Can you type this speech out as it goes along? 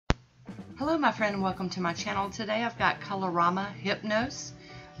Hello my friend and welcome to my channel. Today I've got Colorama Hipnose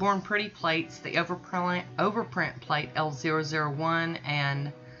Born Pretty plates, the Overprint plate L001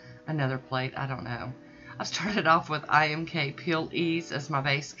 and another plate, I don't know. I've started off with IMK Peel Ease as my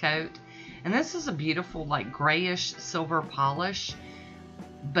base coat, and this is a beautiful like grayish silver polish,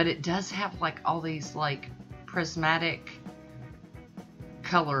 but it does have like all these like prismatic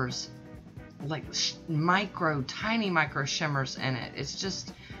colors, like tiny micro shimmers in it. It's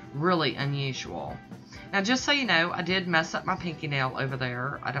just really unusual. Now just so you know, I did mess up my pinky nail over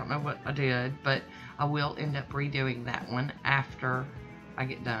there. I don't know what I did, but I will end up redoing that one after I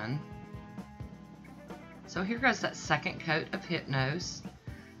get done. So here goes that second coat of Hipnose.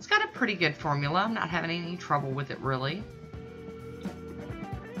 It's got a pretty good formula. I'm not having any trouble with it really.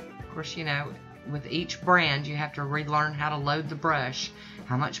 Of course, you know, with each brand you have to relearn how to load the brush,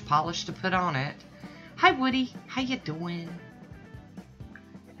 how much polish to put on it. Hi Woody, how you doing?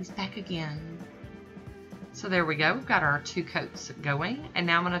 He's back again. So there we go. We've got our two coats going, and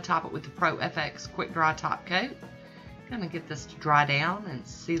now I'm going to top it with the Pro FX Quick Dry Top Coat. Going to get this to dry down and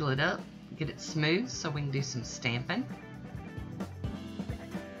seal it up, get it smooth so we can do some stamping.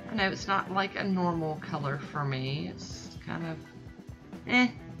 I know it's not like a normal color for me. It's kind of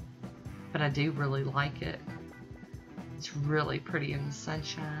but I do really like it. It's really pretty in the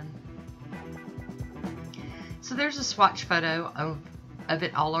sunshine. So there's a swatch photo of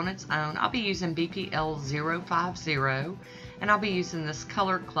it all on its own. I'll be using BP L050, and I'll be using this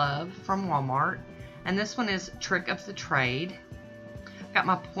Color Club from Walmart, and this one is Trick of the Trade. Got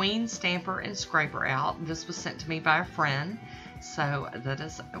my Queen stamper and scraper out. This was sent to me by a friend, so that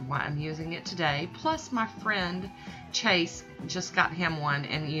is why I'm using it today. Plus my friend Chase just got him one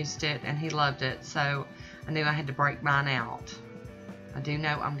and used it, and he loved it, so I knew I had to break mine out. I do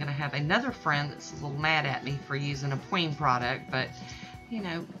know I'm going to have another friend that's a little mad at me for using a Queen product, but you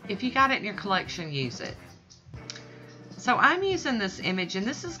know, if you got it in your collection, use it. So I'm using this image, and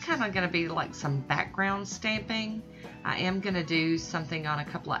this is kind of going to be like some background stamping. I am going to do something on a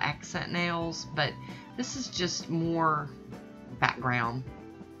couple of accent nails, but this is just more background,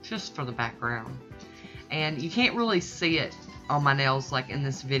 just for the background. And you can't really see it on my nails like in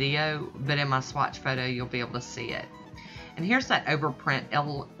this video, but in my swatch photo you'll be able to see it. And here's that Overprint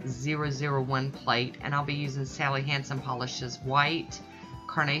L001 plate, and I'll be using Sally Hansen Polishes White,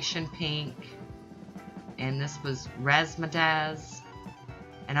 Carnation Pink, and this was Razzmatazz,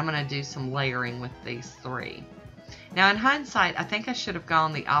 and I'm going to do some layering with these three. Now in hindsight, I think I should have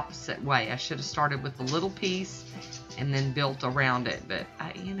gone the opposite way. I should have started with a little piece and then built around it, but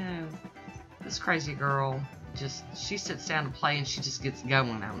you know, this crazy girl, she sits down to play and she just gets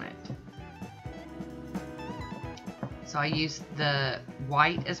going on it. So I used the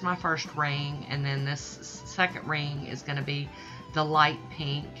white as my first ring, and then this second ring is going to be the light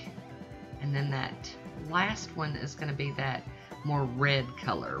pink, and then that last one is going to be that more red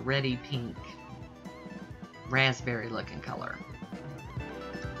color, reddy pink, raspberry looking color.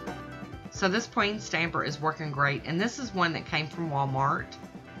 So this Queen stamper is working great, and this is one that came from Walmart.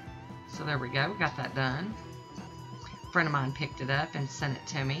 So there we go, got that done. A friend of mine picked it up and sent it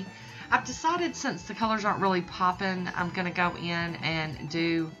to me. I've decided, since the colors aren't really popping, I'm going to go in and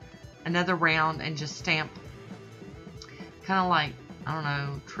do another round and just stamp, kind of like, I don't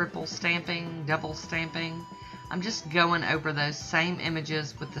know, triple stamping, double stamping. I'm just going over those same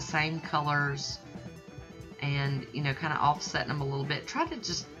images with the same colors and, you know, kind of offsetting them a little bit. Try to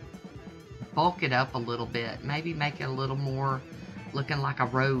just bulk it up a little bit. Maybe make it a little more looking like a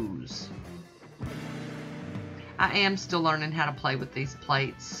rose. I am still learning how to play with these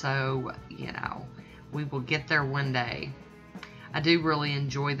plates, so, you know, we will get there one day. I do really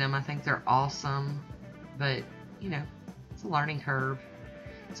enjoy them. I think they're awesome, but, you know, it's a learning curve.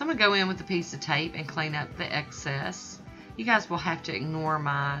 So I'm going to go in with a piece of tape and clean up the excess. You guys will have to ignore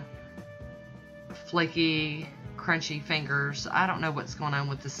my flaky, crunchy fingers. I don't know what's going on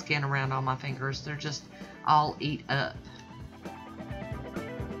with the skin around all my fingers. They're just all eat up.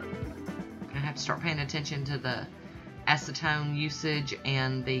 I have to start paying attention to the acetone usage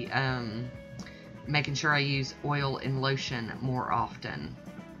and the making sure I use oil and lotion more often.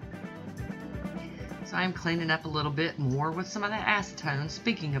 So I'm cleaning up a little bit more with some of that acetone.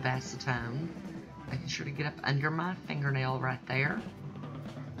 Speaking of acetone, making sure to get up under my fingernail right there.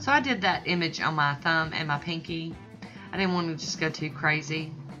 So I did that image on my thumb and my pinky. I didn't want to just go too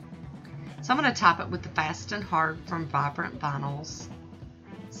crazy. So I'm going to top it with the Fast and Hard from Vibrant Vinyls.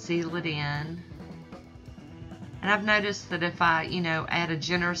 Seal it in. And I've noticed that if I, you know, add a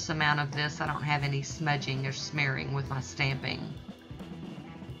generous amount of this, I don't have any smudging or smearing with my stamping.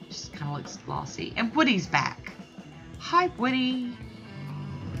 Just kind of looks glossy. And Woody's back. Hi, Woody.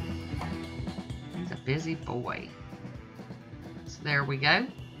 busy boy. So there we go.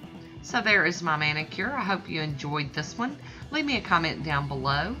 So there is my manicure. I hope you enjoyed this one. Leave me a comment down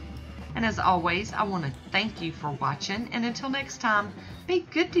below. And as always, I want to thank you for watching. And until next time, be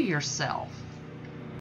good to yourself.